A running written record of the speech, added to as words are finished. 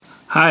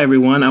Hi,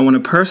 everyone. I want to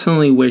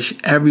personally wish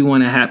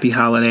everyone a happy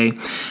holiday.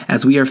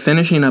 As we are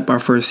finishing up our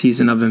first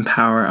season of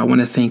Empower, I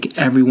want to thank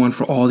everyone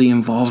for all the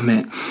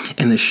involvement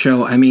in the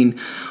show. I mean,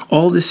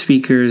 all the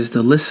speakers,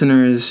 the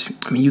listeners,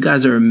 you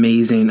guys are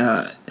amazing.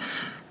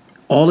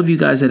 All of you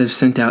guys that have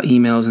sent out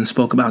emails and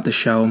spoke about the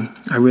show,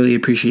 I really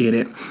appreciate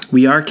it.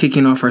 We are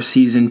kicking off our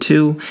season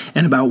 2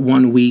 in about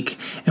 1 week,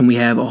 and we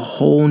have a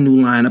whole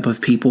new lineup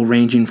of people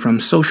ranging from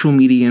social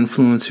media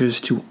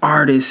influencers to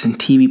artists and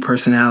TV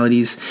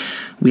personalities.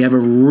 We have a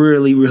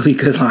really, really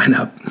good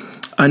lineup.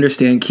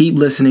 Understand, keep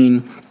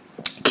listening,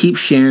 keep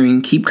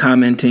sharing, keep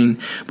commenting.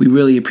 We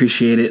really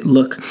appreciate it.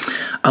 Look,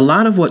 a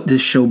lot of what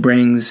this show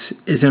brings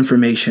is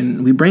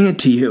information. We bring it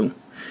to you.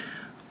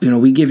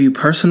 We give you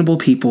personable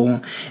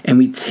people, and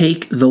we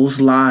take those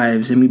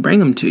lives and we bring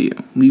them to you.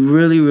 We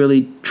really,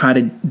 really try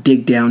to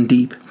dig down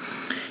deep.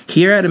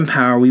 Here at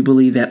Empower, we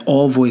believe that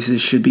all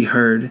voices should be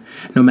heard,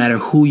 no matter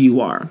who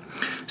you are.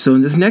 So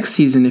in this next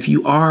season, if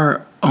you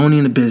are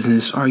owning a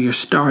business or you're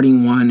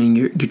starting one and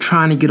you're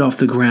trying to get off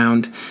the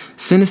ground,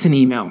 send us an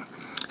email.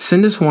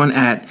 Send us one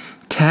at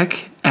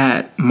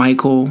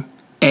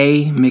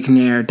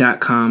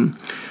tech@michaelamcnair.com.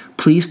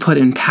 Please put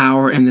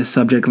Empower in the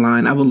subject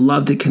line. I would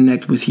love to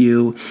connect with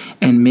you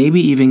and maybe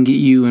even get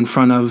you in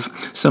front of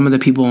some of the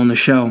people on the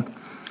show.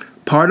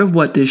 Part of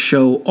what this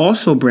show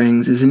also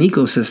brings is an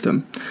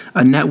ecosystem,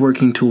 a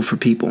networking tool for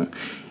people.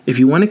 If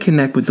you want to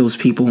connect with those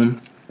people,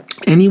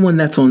 anyone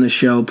that's on the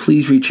show,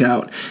 please reach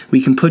out.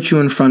 We can put you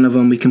in front of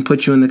them. We can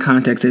put you in the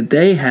context that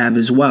they have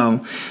as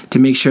well to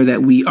make sure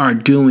that we are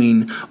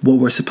doing what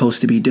we're supposed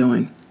to be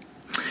doing.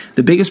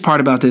 The biggest part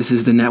about this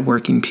is the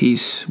networking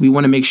piece. We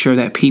want to make sure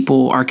that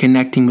people are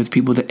connecting with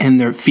people that in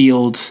their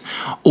fields,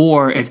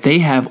 or if they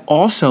have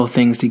also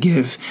things to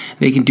give,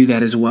 they can do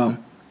that as well.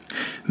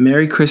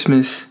 Merry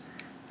Christmas,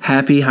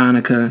 Happy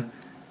Hanukkah,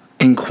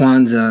 and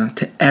Kwanzaa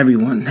to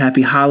everyone.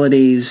 Happy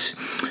holidays.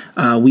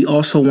 We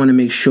also want to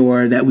make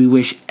sure that we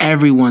wish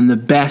everyone the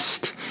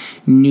best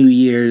New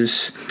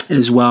Year's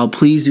as well.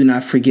 Please do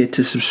not forget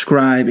to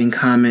subscribe and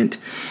comment.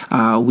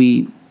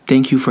 We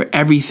thank you for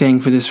everything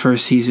for this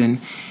first season.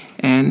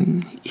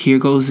 And here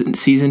goes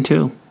season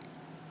 2.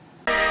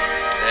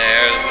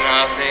 There's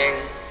nothing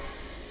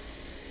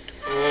to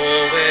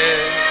fool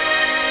with.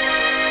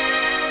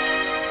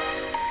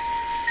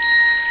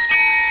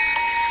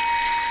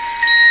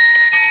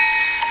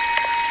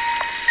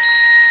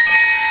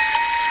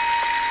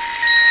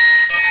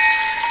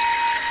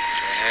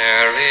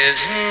 There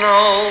is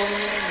no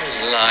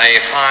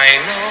life I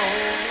know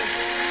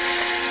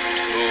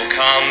to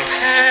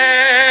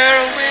compare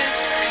with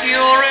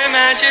pure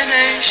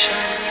imagination.